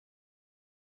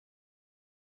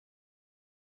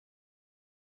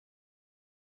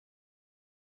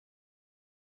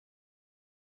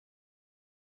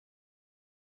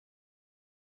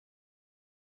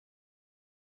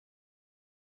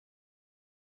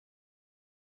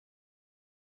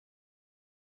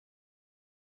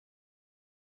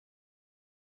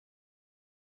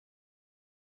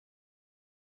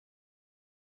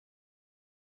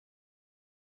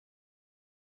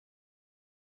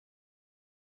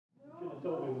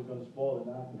told me it was going to spoil it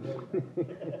now.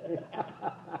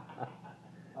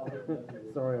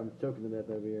 Sorry, I'm choking to death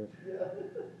over here.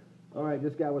 All right,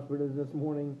 this guy was presented this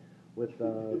morning with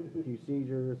a few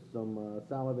seizures, some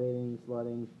salivating,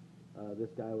 slutting. This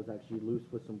guy was actually loose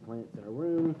with some plants in a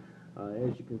room.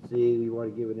 As you can see, we've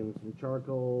already given him some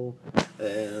charcoal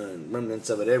and remnants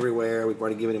of it everywhere. We've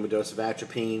already given him a dose of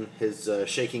atropine. His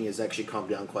shaking has actually calmed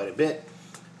down quite a bit.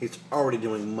 He's already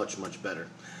doing much, much better.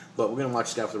 But we're going to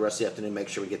watch this guy for the rest of the afternoon, make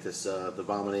sure we get this the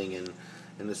vomiting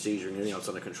and the seizure and everything else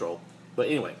under control. But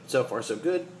anyway, so far so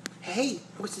good. Hey,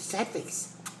 what's the sad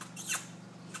face?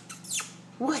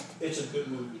 What? It's a good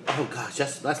movie. Oh gosh,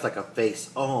 that's like a face.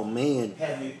 Oh man,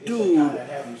 Dude,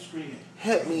 have you screaming.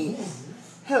 Help me,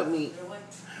 help me.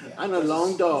 I'm a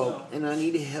long dog and I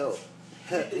need help.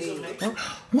 Help me.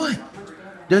 What?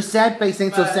 The sad face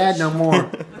ain't so sad no more.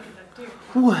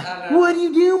 What? What are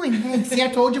you doing? Hey, see, I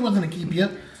told you I wasn't gonna keep you.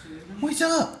 What's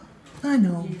up? I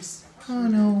know. I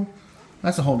know.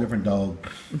 That's a whole different dog.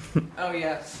 Oh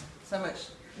yes, so much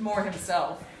more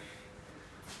himself.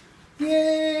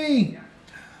 Yay!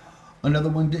 Another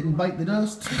one didn't bite the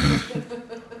dust.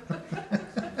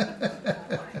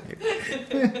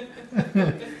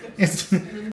 It's